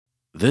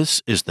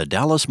This is the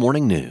Dallas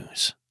Morning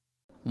News.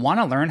 Want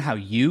to learn how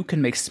you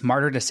can make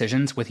smarter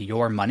decisions with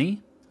your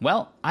money?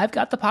 Well, I've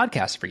got the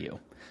podcast for you.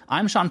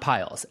 I'm Sean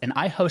Piles, and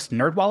I host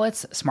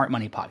NerdWallet's Smart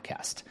Money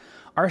Podcast.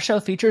 Our show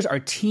features our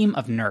team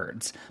of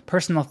nerds,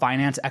 personal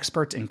finance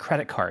experts in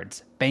credit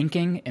cards,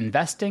 banking,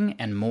 investing,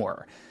 and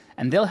more.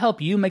 And they'll help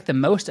you make the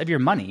most of your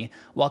money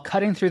while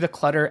cutting through the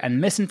clutter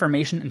and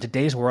misinformation in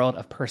today's world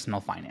of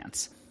personal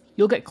finance.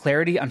 You'll get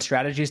clarity on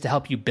strategies to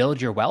help you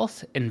build your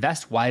wealth,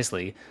 invest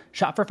wisely,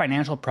 shop for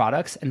financial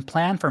products, and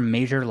plan for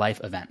major life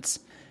events.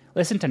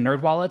 Listen to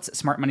NerdWallet's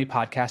Smart Money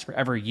Podcast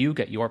wherever you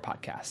get your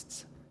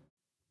podcasts.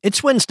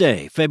 It's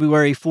Wednesday,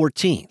 February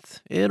 14th.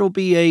 It'll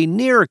be a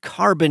near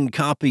carbon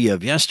copy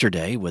of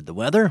yesterday with the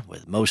weather,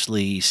 with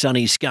mostly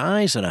sunny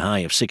skies and a high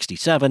of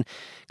 67.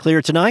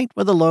 Clear tonight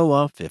with a low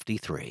of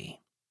 53.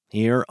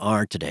 Here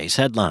are today's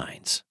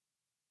headlines.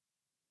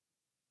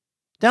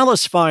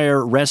 Dallas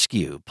Fire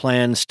Rescue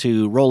plans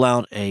to roll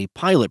out a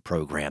pilot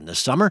program this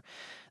summer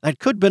that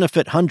could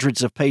benefit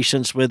hundreds of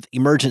patients with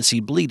emergency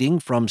bleeding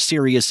from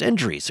serious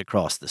injuries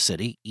across the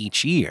city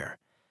each year.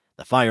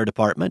 The fire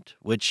department,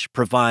 which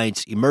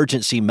provides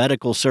emergency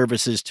medical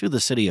services to the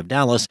city of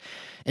Dallas,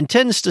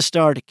 intends to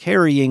start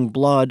carrying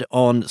blood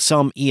on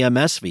some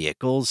EMS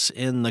vehicles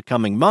in the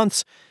coming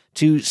months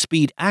to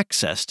speed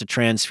access to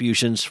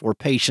transfusions for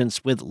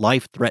patients with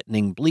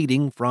life-threatening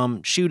bleeding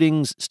from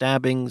shootings,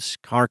 stabbings,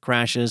 car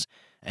crashes,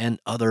 and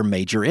other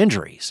major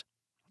injuries.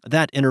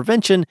 That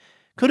intervention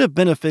could have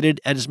benefited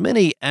as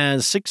many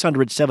as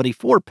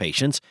 674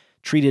 patients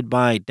treated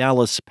by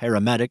Dallas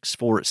paramedics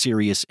for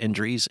serious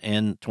injuries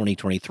in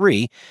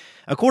 2023,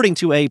 according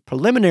to a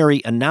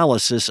preliminary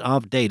analysis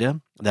of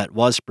data that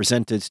was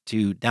presented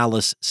to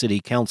Dallas City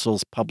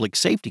Council's Public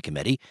Safety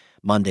Committee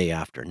Monday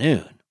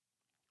afternoon.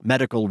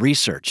 Medical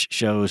research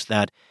shows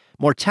that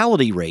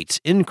mortality rates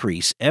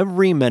increase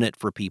every minute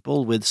for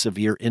people with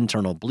severe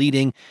internal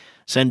bleeding,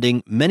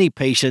 sending many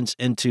patients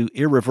into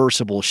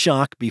irreversible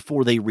shock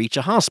before they reach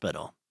a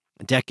hospital.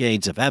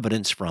 Decades of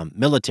evidence from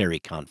military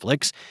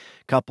conflicts,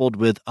 coupled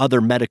with other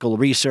medical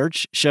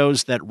research,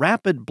 shows that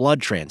rapid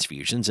blood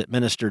transfusions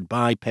administered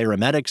by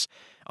paramedics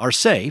are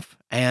safe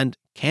and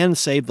can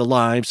save the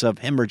lives of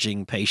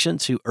hemorrhaging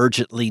patients who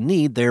urgently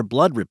need their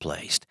blood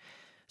replaced.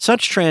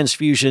 Such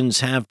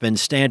transfusions have been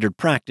standard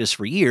practice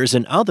for years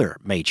in other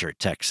major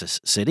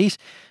Texas cities,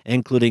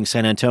 including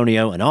San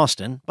Antonio and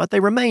Austin, but they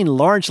remain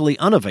largely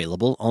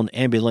unavailable on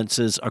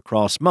ambulances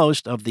across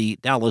most of the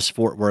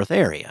Dallas-Fort Worth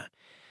area.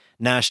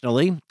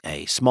 Nationally,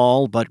 a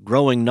small but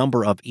growing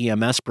number of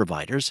EMS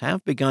providers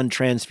have begun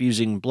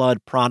transfusing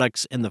blood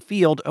products in the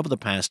field over the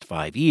past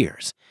 5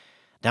 years.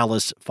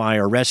 Dallas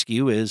Fire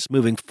Rescue is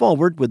moving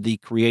forward with the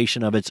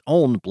creation of its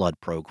own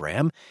blood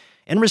program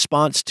in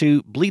response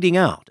to Bleeding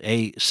Out,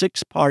 a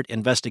 6-part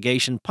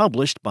investigation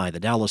published by the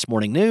Dallas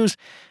Morning News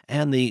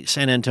and the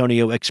San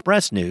Antonio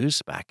Express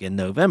News back in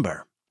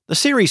November. The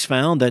series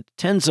found that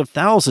tens of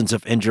thousands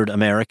of injured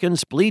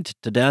Americans bleed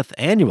to death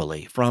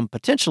annually from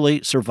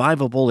potentially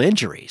survivable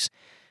injuries.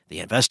 The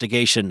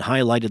investigation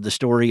highlighted the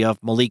story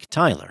of Malik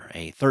Tyler,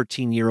 a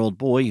 13-year-old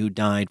boy who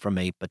died from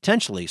a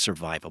potentially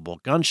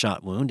survivable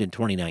gunshot wound in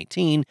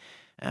 2019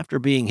 after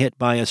being hit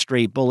by a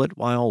stray bullet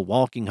while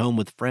walking home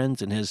with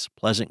friends in his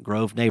Pleasant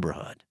Grove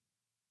neighborhood.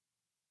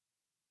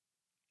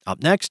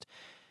 Up next,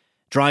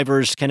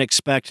 drivers can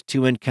expect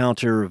to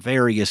encounter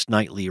various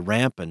nightly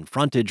ramp and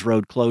frontage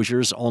road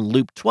closures on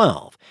Loop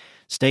 12,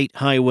 State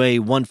Highway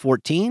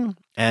 114,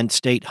 and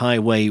State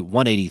Highway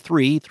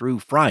 183 through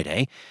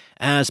Friday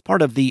as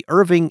part of the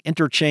Irving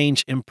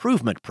Interchange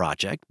Improvement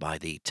Project by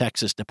the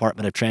Texas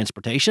Department of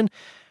Transportation.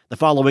 The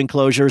following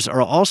closures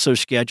are also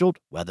scheduled,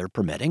 weather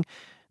permitting.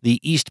 The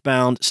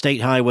eastbound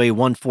State Highway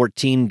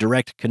 114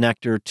 direct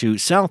connector to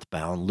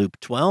southbound Loop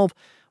 12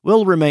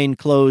 will remain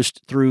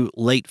closed through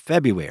late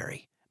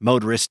February.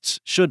 Motorists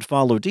should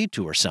follow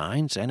detour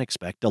signs and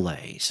expect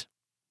delays.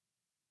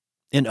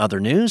 In other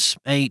news,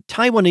 a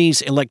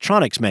Taiwanese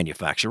electronics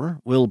manufacturer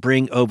will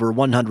bring over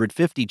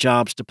 150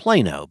 jobs to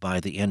Plano by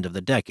the end of the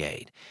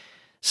decade.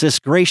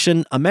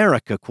 Sysgration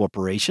America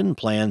Corporation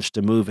plans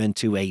to move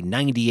into a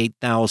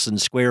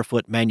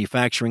 98,000-square-foot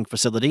manufacturing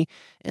facility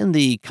in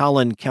the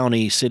Collin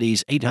County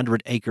City's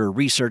 800-acre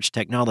Research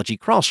Technology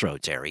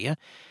Crossroads area,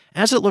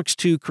 as it looks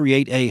to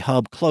create a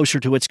hub closer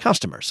to its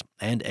customers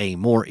and a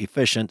more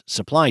efficient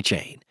supply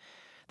chain.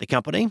 The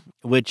company,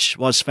 which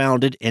was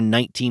founded in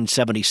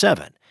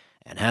 1977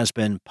 and has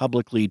been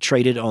publicly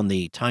traded on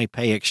the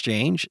Taipei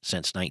Exchange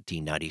since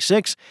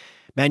 1996,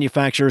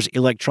 manufactures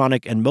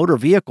electronic and motor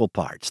vehicle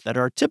parts that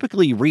are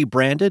typically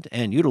rebranded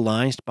and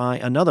utilized by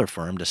another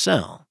firm to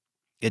sell.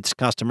 Its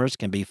customers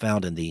can be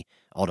found in the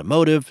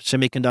automotive,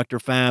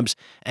 semiconductor fabs,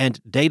 and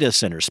data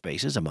center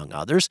spaces, among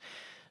others.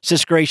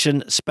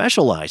 Sysgration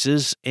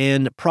specializes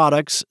in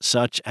products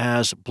such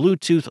as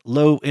Bluetooth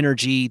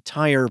low-energy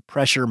tire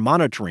pressure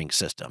monitoring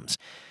systems,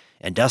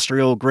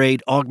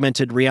 industrial-grade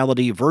augmented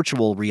reality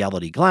virtual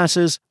reality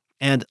glasses,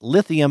 and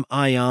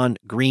lithium-ion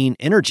green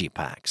energy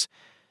packs.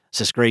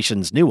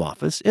 Sysgration's new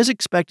office is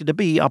expected to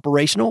be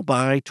operational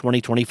by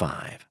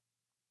 2025.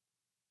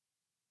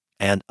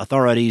 And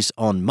authorities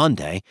on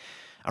Monday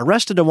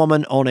arrested a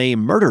woman on a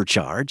murder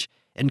charge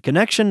in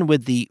connection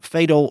with the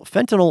fatal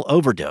fentanyl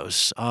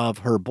overdose of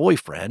her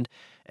boyfriend,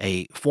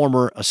 a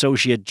former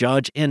associate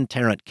judge in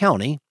Tarrant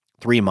County,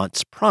 3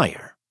 months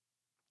prior.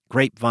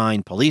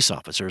 Grapevine police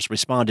officers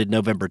responded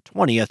November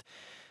 20th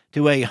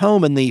to a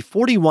home in the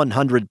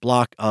 4100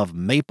 block of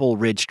Maple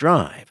Ridge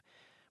Drive.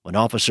 When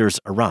officers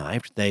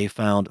arrived, they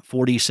found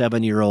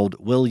 47-year-old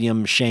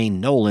William Shane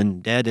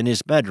Nolan dead in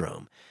his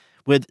bedroom,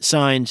 with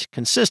signs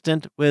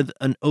consistent with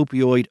an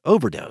opioid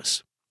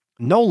overdose.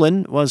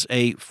 Nolan was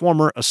a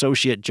former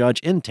associate judge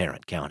in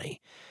Tarrant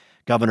County.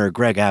 Governor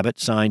Greg Abbott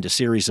signed a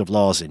series of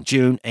laws in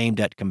June aimed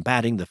at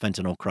combating the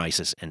fentanyl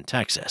crisis in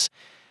Texas.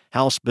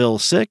 House Bill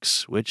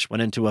 6, which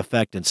went into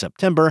effect in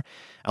September,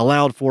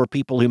 allowed for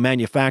people who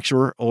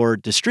manufacture or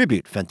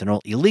distribute fentanyl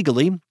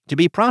illegally to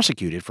be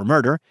prosecuted for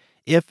murder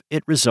if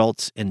it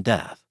results in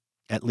death.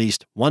 At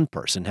least one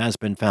person has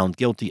been found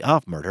guilty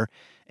of murder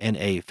in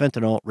a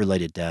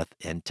fentanyl-related death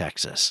in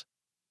Texas.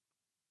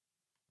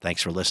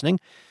 Thanks for listening.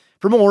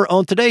 For more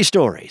on today's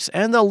stories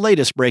and the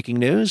latest breaking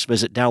news,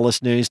 visit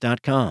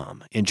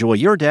dallasnews.com. Enjoy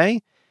your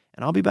day,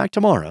 and I'll be back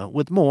tomorrow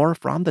with more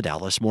from the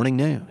Dallas Morning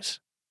News.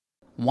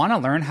 Want to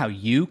learn how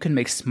you can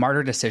make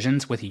smarter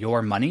decisions with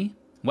your money?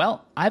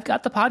 Well, I've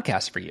got the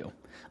podcast for you.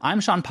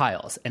 I'm Sean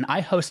Piles, and I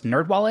host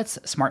NerdWallet's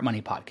Smart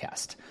Money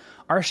Podcast.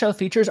 Our show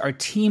features our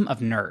team of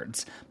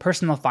nerds,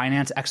 personal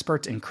finance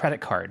experts in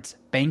credit cards,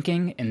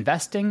 banking,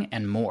 investing,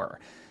 and more.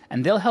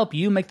 And they'll help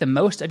you make the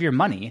most of your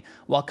money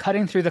while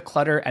cutting through the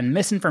clutter and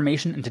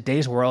misinformation in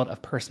today's world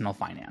of personal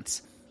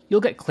finance.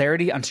 You'll get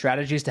clarity on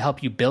strategies to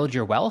help you build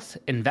your wealth,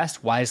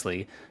 invest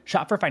wisely,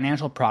 shop for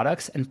financial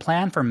products, and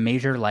plan for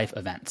major life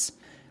events.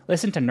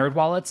 Listen to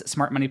NerdWallet's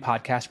Smart Money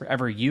Podcast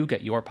wherever you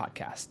get your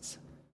podcasts.